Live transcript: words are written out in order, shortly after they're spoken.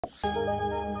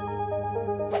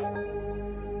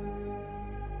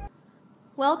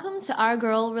Welcome to Our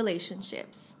Girl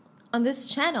Relationships. On this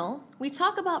channel, we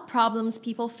talk about problems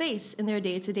people face in their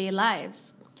day-to-day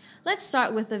lives. Let's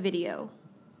start with a video.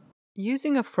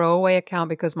 Using a throwaway account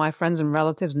because my friends and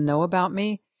relatives know about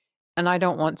me and I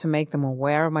don't want to make them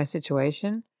aware of my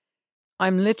situation.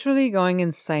 I'm literally going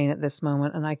insane at this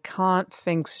moment and I can't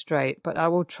think straight, but I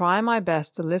will try my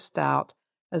best to list out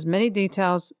as many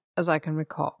details as I can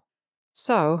recall.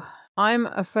 So, I'm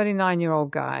a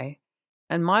 39-year-old guy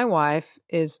and my wife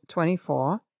is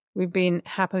 24. We've been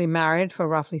happily married for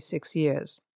roughly 6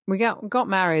 years. We got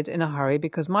married in a hurry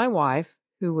because my wife,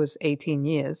 who was 18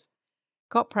 years,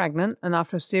 got pregnant, and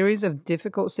after a series of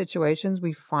difficult situations,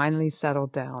 we finally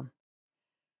settled down.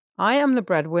 I am the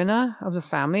breadwinner of the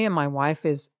family, and my wife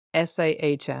is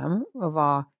SAHM of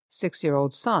our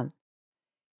 6-year-old son.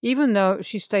 Even though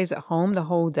she stays at home the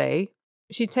whole day,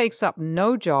 she takes up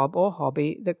no job or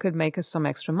hobby that could make us some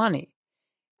extra money.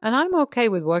 And I'm okay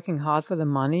with working hard for the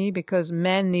money because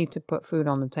men need to put food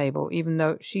on the table, even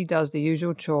though she does the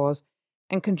usual chores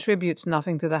and contributes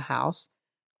nothing to the house.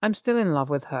 I'm still in love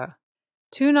with her.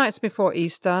 2 nights before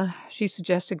Easter, she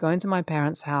suggested going to my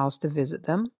parents' house to visit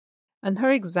them, and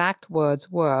her exact words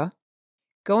were,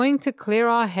 "Going to clear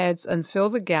our heads and fill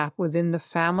the gap within the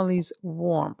family's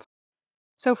warmth."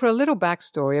 So for a little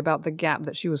backstory about the gap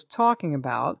that she was talking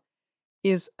about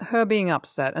is her being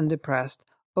upset and depressed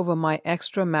over my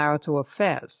extramarital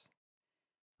affairs.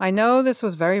 I know this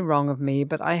was very wrong of me,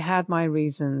 but I had my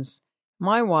reasons.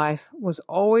 My wife was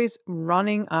always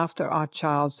running after our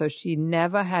child, so she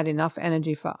never had enough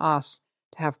energy for us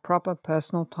to have proper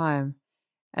personal time.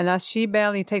 And as she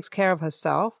barely takes care of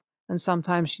herself, and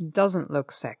sometimes she doesn't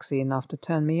look sexy enough to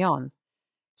turn me on.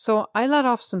 So I let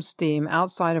off some steam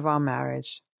outside of our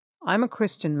marriage. I'm a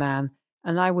Christian man,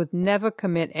 and I would never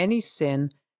commit any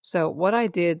sin, so what I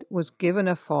did was given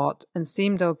a thought and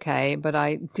seemed okay, but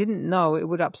I didn't know it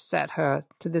would upset her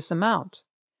to this amount.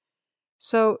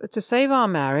 So, to save our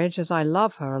marriage, as I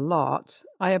love her a lot,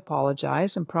 I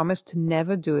apologized and promised to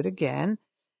never do it again,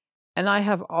 and I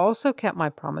have also kept my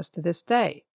promise to this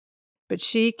day. But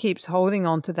she keeps holding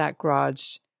on to that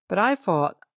grudge. But I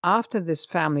thought, after this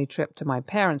family trip to my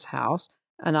parents' house,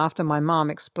 and after my mom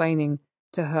explaining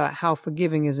to her how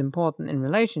forgiving is important in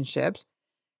relationships,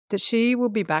 that she will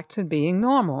be back to being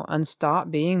normal and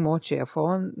start being more cheerful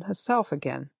and herself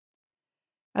again.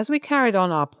 As we carried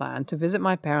on our plan to visit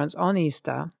my parents on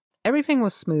Easter, everything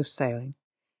was smooth sailing.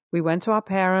 We went to our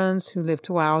parents, who lived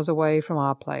 2 hours away from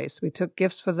our place. We took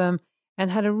gifts for them and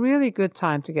had a really good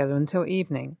time together until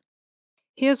evening.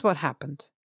 Here's what happened.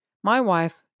 My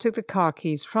wife took the car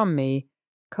keys from me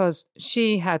because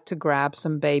she had to grab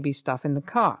some baby stuff in the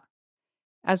car.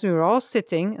 As we were all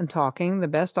sitting and talking, the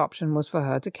best option was for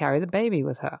her to carry the baby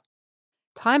with her.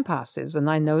 Time passes, and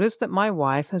I notice that my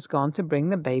wife has gone to bring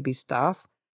the baby stuff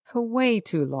for way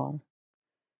too long.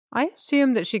 I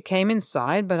assumed that she came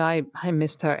inside, but I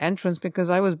missed her entrance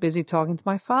because I was busy talking to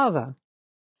my father.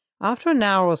 After an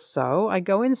hour or so, I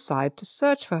go inside to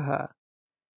search for her.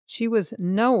 She was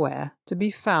nowhere to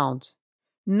be found,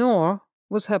 nor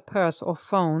was her purse or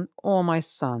phone or my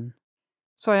son.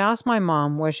 So I asked my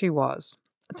mom where she was.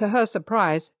 To her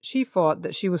surprise, she thought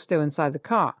that she was still inside the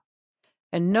car,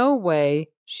 and no way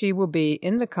she will be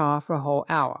in the car for a whole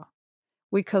hour.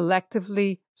 We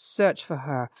collectively searched for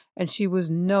her, and she was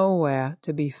nowhere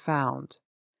to be found.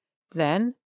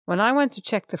 Then, when I went to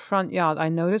check the front yard, I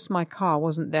noticed my car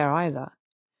wasn't there either.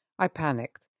 I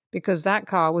panicked, because that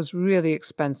car was really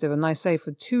expensive, and I saved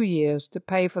for 2 years to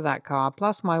pay for that car,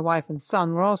 plus my wife and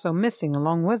son were also missing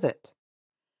along with it.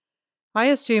 I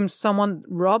assumed someone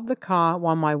robbed the car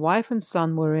while my wife and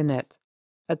son were in it.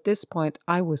 At this point,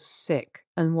 I was sick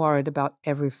and worried about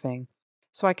everything.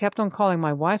 So I kept on calling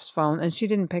my wife's phone and she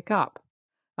didn't pick up.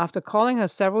 After calling her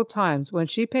several times, when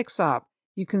she picks up,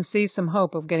 you can see some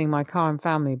hope of getting my car and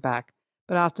family back.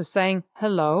 But after saying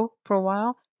hello for a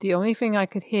while, the only thing I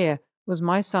could hear was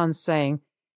my son saying,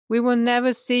 "We will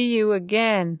never see you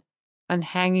again," and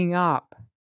hanging up.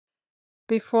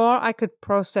 Before I could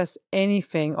process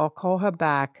anything or call her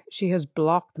back, she has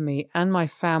blocked me and my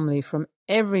family from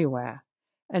everywhere,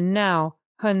 and now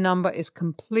her number is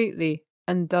completely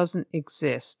and doesn't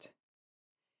exist.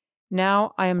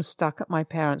 Now I am stuck at my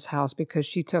parents' house because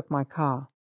she took my car.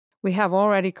 We have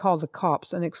already called the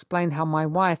cops and explained how my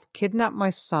wife kidnapped my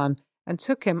son and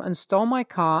took him and stole my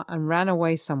car and ran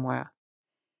away somewhere.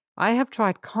 I have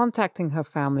tried contacting her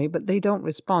family, but they don't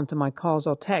respond to my calls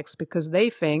or texts because they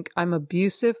think I'm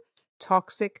abusive,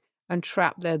 toxic, and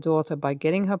trapped their daughter by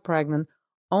getting her pregnant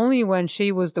only when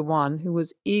she was the one who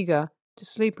was eager to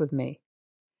sleep with me.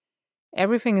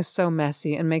 Everything is so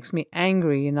messy and makes me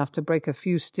angry enough to break a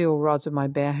few steel rods with my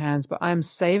bare hands, but I am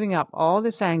saving up all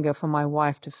this anger for my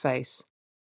wife to face.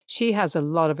 She has a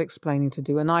lot of explaining to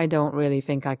do, and I don't really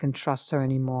think I can trust her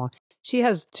anymore. She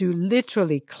has to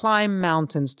literally climb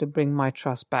mountains to bring my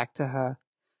trust back to her.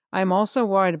 I am also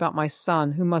worried about my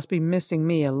son, who must be missing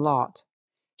me a lot.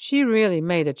 She really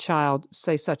made a child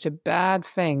say such a bad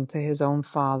thing to his own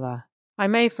father. I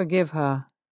may forgive her,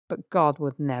 but God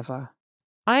would never.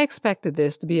 I expected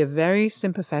this to be a very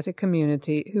sympathetic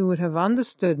community who would have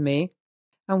understood me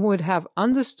and would have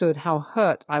understood how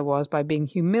hurt I was by being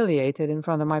humiliated in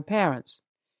front of my parents.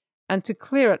 And to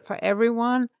clear it for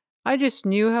everyone, I just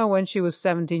knew her when she was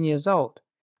 17 years old.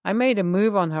 I made a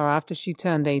move on her after she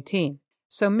turned 18.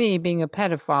 So me being a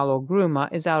pedophile or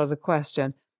groomer is out of the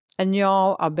question, and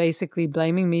y'all are basically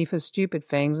blaming me for stupid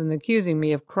things and accusing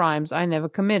me of crimes I never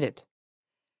committed.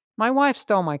 My wife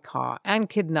stole my car and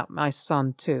kidnapped my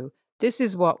son too. This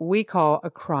is what we call a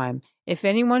crime. If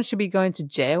anyone should be going to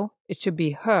jail, it should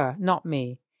be her, not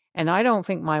me. And I don't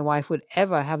think my wife would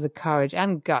ever have the courage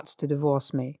and guts to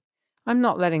divorce me. I'm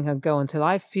not letting her go until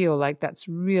I feel like that's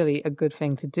really a good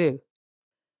thing to do.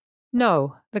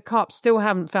 No, the cops still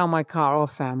haven't found my car or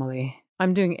family.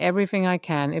 I'm doing everything I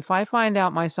can. If I find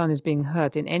out my son is being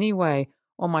hurt in any way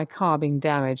or my car being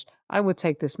damaged, I would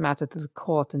take this matter to the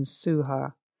court and sue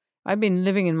her. I've been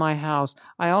living in my house.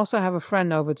 I also have a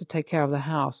friend over to take care of the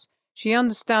house. She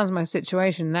understands my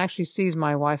situation and actually sees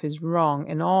my wife is wrong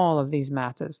in all of these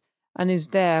matters and is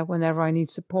there whenever I need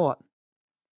support.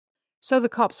 So the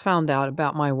cops found out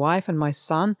about my wife and my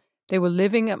son. They were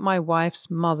living at my wife's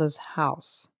mother's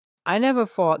house. I never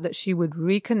thought that she would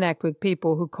reconnect with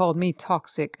people who called me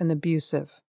toxic and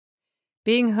abusive.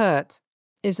 Being hurt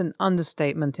is an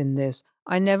understatement in this.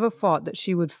 I never thought that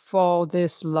she would fall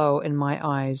this low in my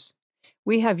eyes.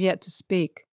 We have yet to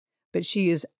speak, but she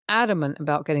is adamant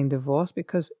about getting divorced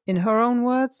because, in her own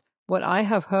words, what I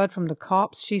have heard from the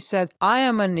cops, she said, I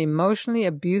am an emotionally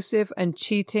abusive and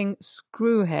cheating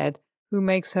screwhead who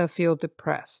makes her feel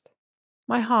depressed.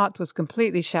 My heart was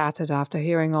completely shattered after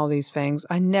hearing all these things.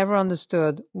 I never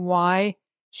understood why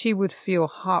she would feel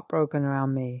heartbroken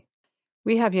around me.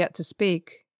 We have yet to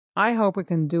speak. I hope we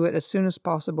can do it as soon as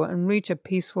possible and reach a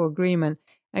peaceful agreement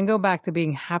and go back to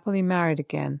being happily married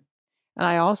again. And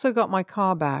I also got my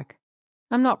car back.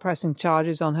 I'm not pressing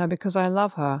charges on her because I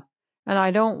love her, and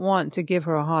I don't want to give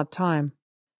her a hard time.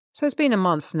 So it's been a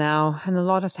month now, and a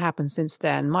lot has happened since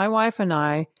then. My wife and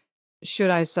I, should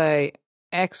I say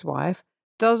ex-wife,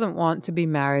 doesn't want to be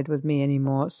married with me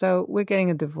anymore, so we're getting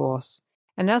a divorce.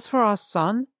 And as for our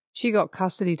son, she got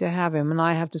custody to have him, and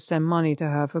I have to send money to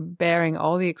her for bearing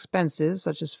all the expenses,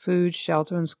 such as food,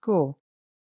 shelter, and school.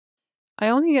 I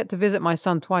only get to visit my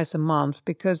son twice a month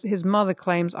because his mother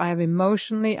claims I have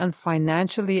emotionally and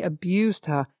financially abused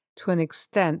her to an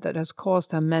extent that has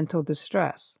caused her mental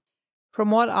distress. From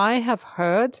what I have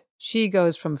heard, she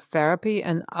goes from therapy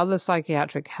and other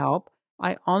psychiatric help.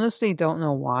 I honestly don't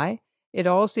know why. It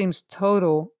all seems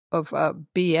total of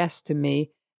BS to me,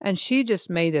 and she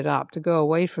just made it up to go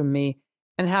away from me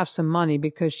and have some money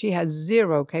because she has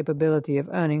zero capability of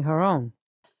earning her own.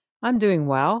 I'm doing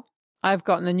well. I've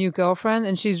gotten a new girlfriend,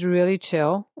 and she's really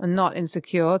chill and not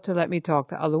insecure to let me talk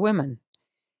to other women.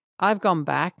 I've gone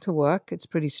back to work. It's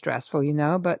pretty stressful,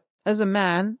 but as a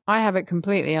man, I have it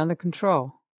completely under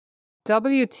control.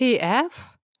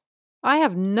 WTF? I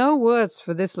have no words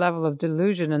for this level of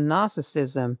delusion and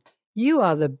narcissism. You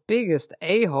are the biggest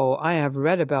a-hole I have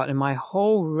read about in my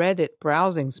whole Reddit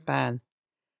browsing span.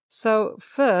 So,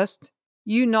 first,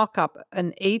 you knock up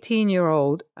an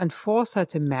 18-year-old and force her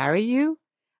to marry you,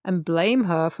 and blame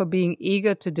her for being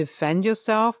eager to defend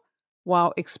yourself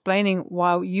while explaining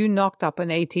why you knocked up an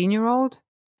 18-year-old?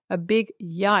 A big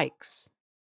yikes.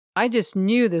 I just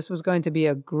knew this was going to be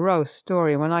a gross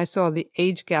story when I saw the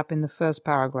age gap in the first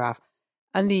paragraph,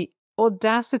 and the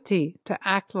audacity to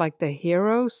act like the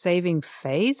hero saving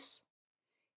face?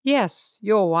 Yes,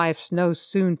 your wife's no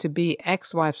soon-to-be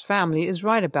ex-wife's family is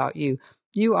right about you.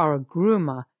 You are a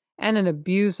groomer and an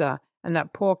abuser, and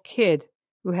that poor kid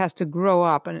who has to grow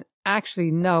up and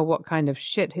actually know what kind of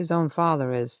shit his own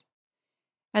father is.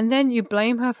 And then you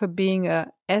blame her for being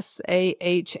a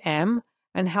SAHM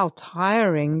and how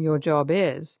tiring your job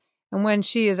is. And when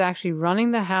she is actually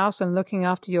running the house and looking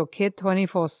after your kid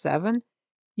 24/7,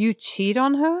 you cheat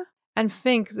on her and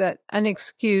think that an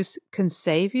excuse can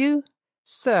save you?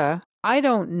 Sir, I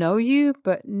don't know you,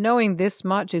 but knowing this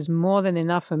much is more than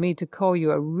enough for me to call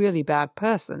you a really bad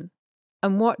person.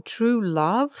 And what true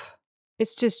love?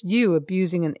 It's just you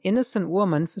abusing an innocent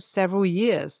woman for several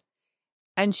years.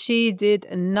 And she did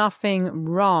nothing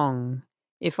wrong.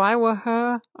 If I were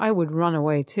her, I would run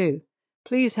away too.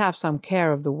 Please have some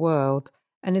care of the world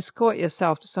and escort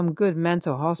yourself to some good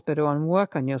mental hospital and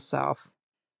work on yourself.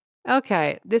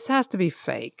 Okay, this has to be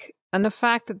fake. And the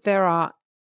fact that there are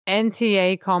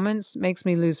NTA comments makes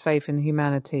me lose faith in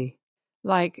humanity.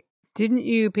 Like, didn't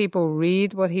you people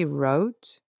read what he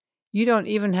wrote? You don't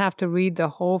even have to read the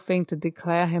whole thing to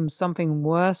declare him something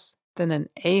worse than an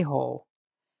a-hole.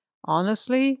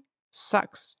 Honestly,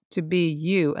 sucks to be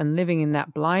you and living in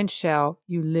that blind shell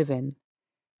you live in.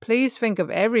 Please think of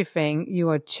everything you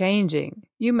are changing.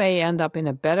 You may end up in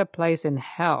a better place in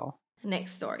hell.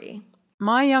 Next story.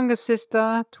 My younger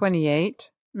sister,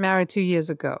 28, married 2 years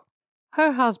ago.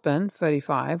 Her husband,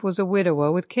 35, was a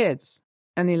widower with kids,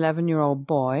 an 11-year-old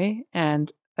boy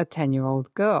and a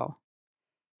 10-year-old girl.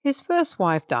 His first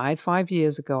wife died 5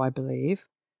 years ago, I believe.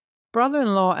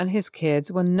 Brother-in-law and his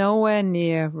kids were nowhere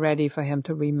near ready for him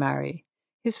to remarry.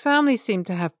 His family seemed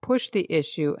to have pushed the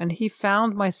issue, and he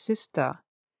found my sister.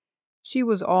 She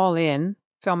was all in,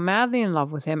 fell madly in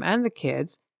love with him and the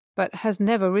kids, but has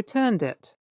never returned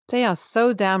it. They are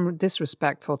so damn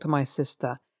disrespectful to my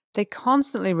sister. They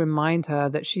constantly remind her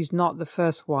that she's not the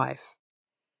first wife.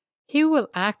 He will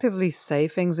actively say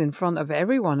things in front of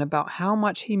everyone about how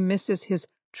much he misses his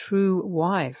true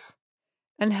wife,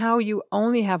 and how you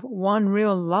only have one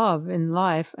real love in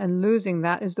life and losing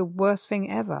that is the worst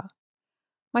thing ever.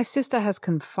 My sister has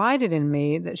confided in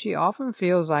me that she often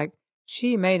feels like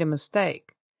she made a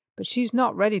mistake, but she's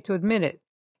not ready to admit it.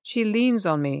 She leans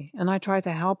on me, and I try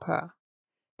to help her.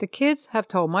 The kids have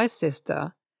told my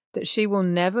sister that she will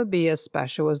never be as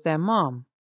special as their mom,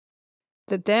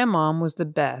 that their mom was the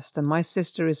best and my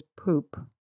sister is poop.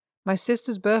 My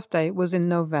sister's birthday was in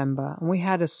November, and we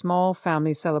had a small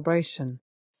family celebration.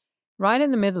 Right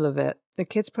in the middle of it, the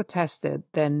kids protested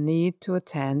their need to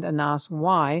attend and asked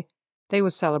why they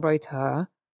would celebrate her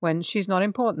when she's not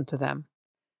important to them.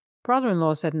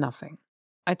 Brother-in-law said nothing.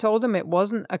 I told them it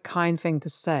wasn't a kind thing to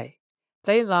say.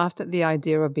 They laughed at the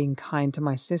idea of being kind to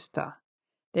my sister.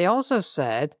 They also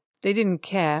said they didn't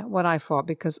care what I thought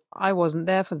because I wasn't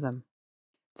there for them.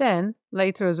 Then,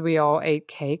 later as we all ate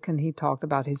cake and he talked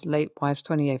about his late wife's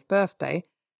 28th birthday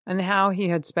and how he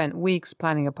had spent weeks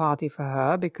planning a party for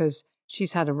her because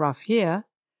she's had a rough year,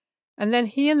 and then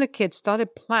he and the kids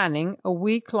started planning a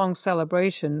week-long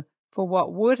celebration for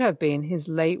what would have been his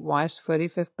late wife's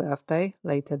 35th birthday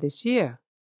later this year.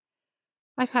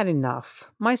 I've had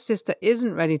enough. My sister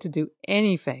isn't ready to do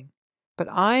anything, but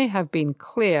I have been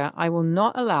clear I will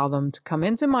not allow them to come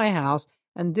into my house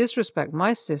and disrespect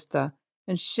my sister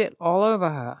and shit all over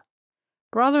her.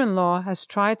 Brother-in-law has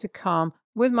tried to come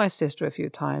with my sister a few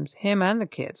times, him and the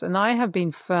kids, and I have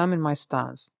been firm in my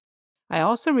stance. I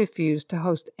also refuse to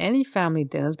host any family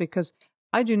dinners because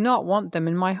I do not want them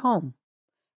in my home.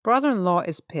 Brother-in-law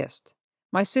is pissed.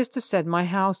 My sister said my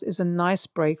house is a nice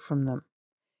break from them.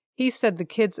 He said the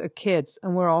kids are kids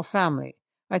and we're all family.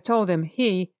 I told him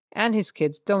he and his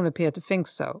kids don't appear to think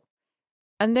so,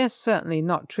 and they're certainly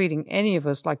not treating any of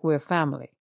us like we're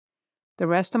family. The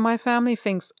rest of my family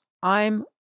thinks I'm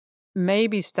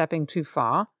maybe stepping too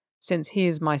far, since he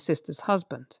is my sister's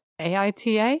husband.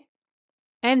 AITA?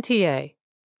 NTA.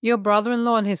 Your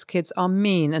brother-in-law and his kids are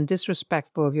mean and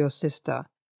disrespectful of your sister.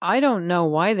 I don't know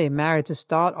why they married to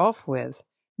start off with.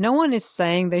 No one is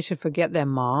saying they should forget their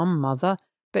mother,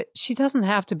 but she doesn't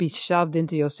have to be shoved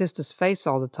into your sister's face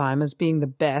all the time as being the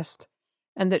best,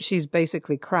 and that she's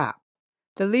basically crap.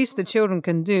 The least the children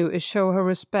can do is show her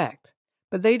respect,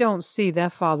 but they don't see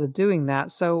their father doing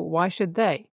that, so why should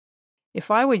they? If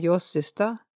I were your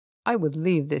sister, I would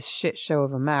leave this shit show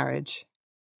of a marriage.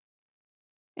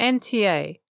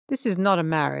 NTA. This is not a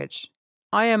marriage.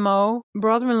 IMO.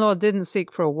 Brother-in-law didn't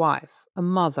seek for a wife, a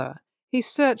mother. He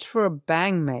searched for a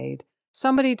bang maid,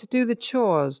 somebody to do the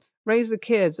chores, raise the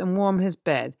kids, and warm his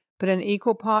bed. But an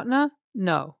equal partner?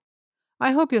 No.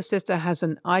 I hope your sister has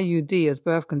an IUD as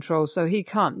birth control so he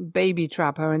can't baby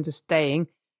trap her into staying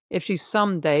if she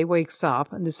someday wakes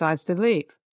up and decides to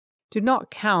leave. Do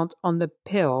not count on the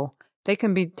pill. They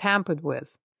can be tampered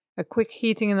with. A quick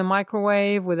heating in the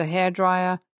microwave with a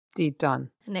hairdryer, deed done.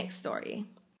 Next story.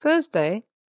 Thursday,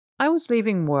 I was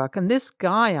leaving work and this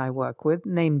guy I work with,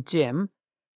 named Jim,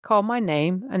 called my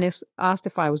name and asked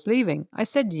if I was leaving. I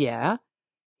said yeah.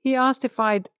 He asked if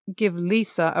I'd give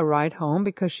Lisa a ride home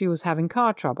because she was having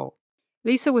car trouble.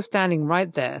 Lisa was standing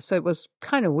right there, so it was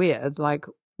kind of weird, like,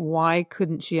 why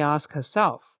couldn't she ask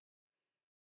herself?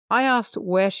 I asked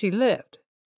where she lived.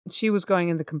 She was going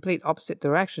in the complete opposite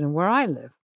direction where I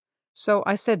live. So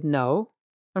I said no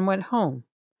and went home.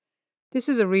 This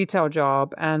is a retail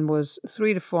job and was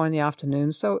 3 to 4 in the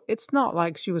afternoon, so it's not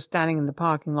like she was standing in the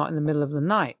parking lot in the middle of the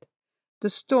night. the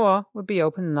store would be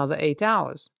open another 8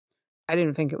 hours. I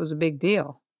didn't think it was a big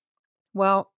deal.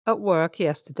 Well, at work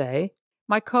yesterday,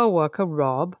 my coworker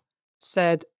Rob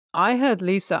said, "I heard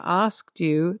Lisa asked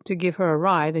you to give her a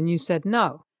ride and you said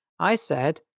no." I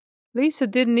said, "Lisa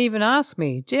didn't even ask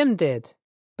me, Jim did."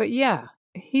 "But yeah."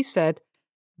 He said,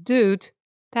 "Dude,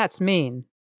 that's mean."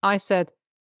 I said,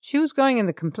 "She was going in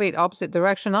the complete opposite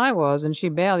direction I was, and she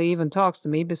barely even talks to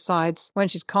me besides when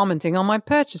she's commenting on my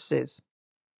purchases."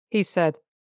 He said,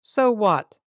 "So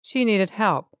what? She needed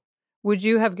help. Would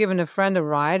you have given a friend a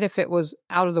ride if it was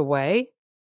out of the way?"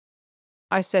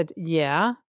 I said,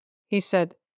 "Yeah." He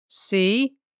said,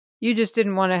 "See? You just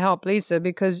didn't want to help Lisa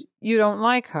because you don't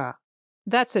like her.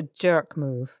 That's a jerk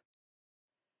move."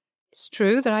 It's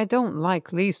true that I don't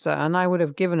like Lisa, and I would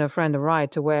have given a friend a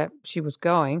ride to where she was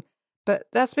going, but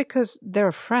that's because they're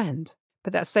a friend.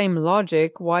 But that same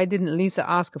logic, why didn't Lisa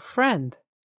ask a friend?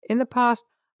 In the past,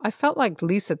 I felt like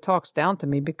Lisa talks down to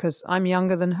me because I'm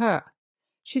younger than her.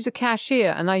 She's a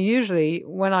cashier, and I usually,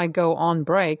 when I go on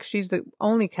break, she's the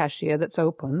only cashier that's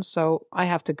open, so I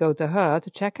have to go to her to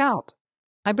check out.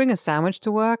 I bring a sandwich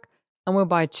to work, and we'll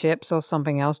buy chips or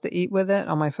something else to eat with it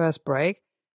on my first break.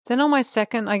 Then on my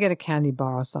second, I get a candy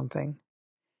bar or something.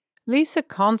 Lisa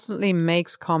constantly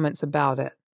makes comments about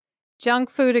it.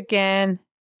 "Junk food again.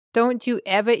 Don't you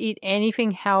ever eat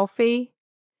anything healthy?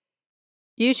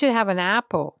 You should have an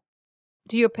apple.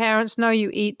 Do your parents know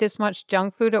you eat this much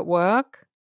junk food at work?"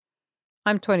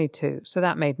 I'm 22, so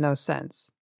that made no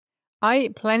sense. I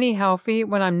eat plenty healthy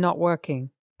when I'm not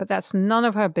working, but that's none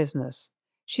of her business.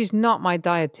 She's not my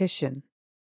dietitian.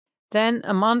 Then,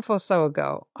 a month or so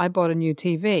ago, I bought a new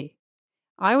TV.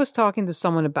 I was talking to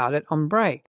someone about it on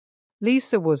break.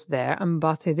 Lisa was there and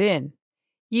butted in.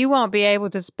 "You won't be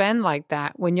able to spend like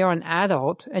that when you're an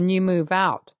adult and you move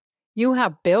out. You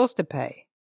have bills to pay."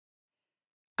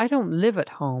 I don't live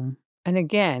at home, and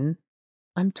again,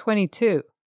 I'm 22.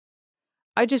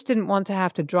 I just didn't want to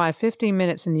have to drive 15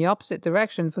 minutes in the opposite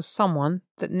direction for someone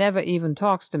that never even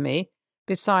talks to me,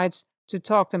 besides to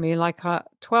talk to me like a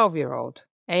 12-year-old.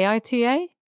 AITA?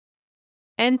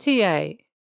 NTA.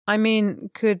 I mean,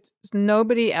 could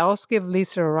nobody else give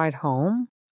Lisa a ride home?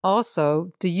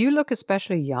 Also, do you look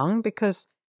especially young? Because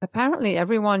apparently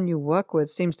everyone you work with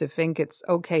seems to think it's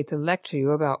okay to lecture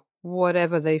you about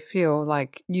whatever they feel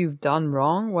like you've done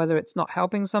wrong, whether it's not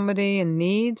helping somebody in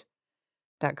need.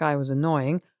 That guy was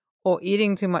annoying. Or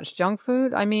eating too much junk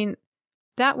food. I mean,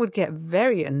 that would get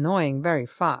very annoying very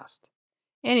fast.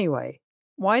 Anyway,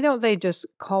 why don't they just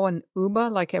call an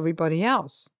Uber like everybody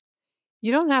else?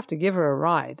 You don't have to give her a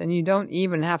ride, and you don't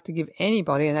even have to give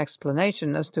anybody an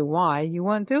explanation as to why you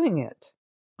weren't doing it.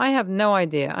 I have no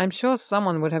idea. I'm sure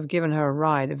someone would have given her a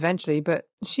ride eventually, but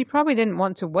she probably didn't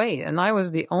want to wait, and I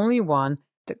was the only one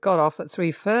that got off at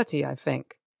 3:30, I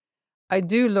think. I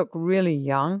do look really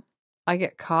young. I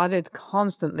get carded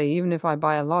constantly, even if I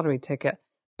buy a lottery ticket.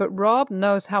 But Rob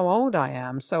knows how old I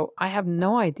am, so I have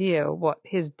no idea what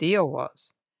his deal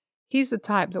was. He's the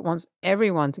type that wants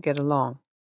everyone to get along.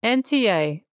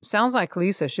 NTA, sounds like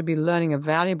Lisa should be learning a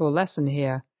valuable lesson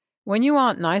here. When you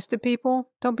aren't nice to people,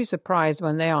 don't be surprised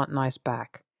when they aren't nice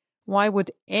back. Why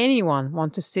would anyone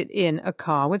want to sit in a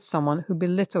car with someone who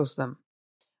belittles them?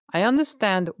 I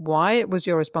understand why it was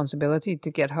your responsibility to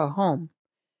get her home.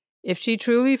 If she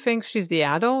truly thinks she's the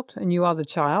adult and you are the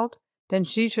child, then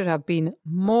she should have been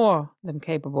more than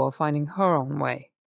capable of finding her own way.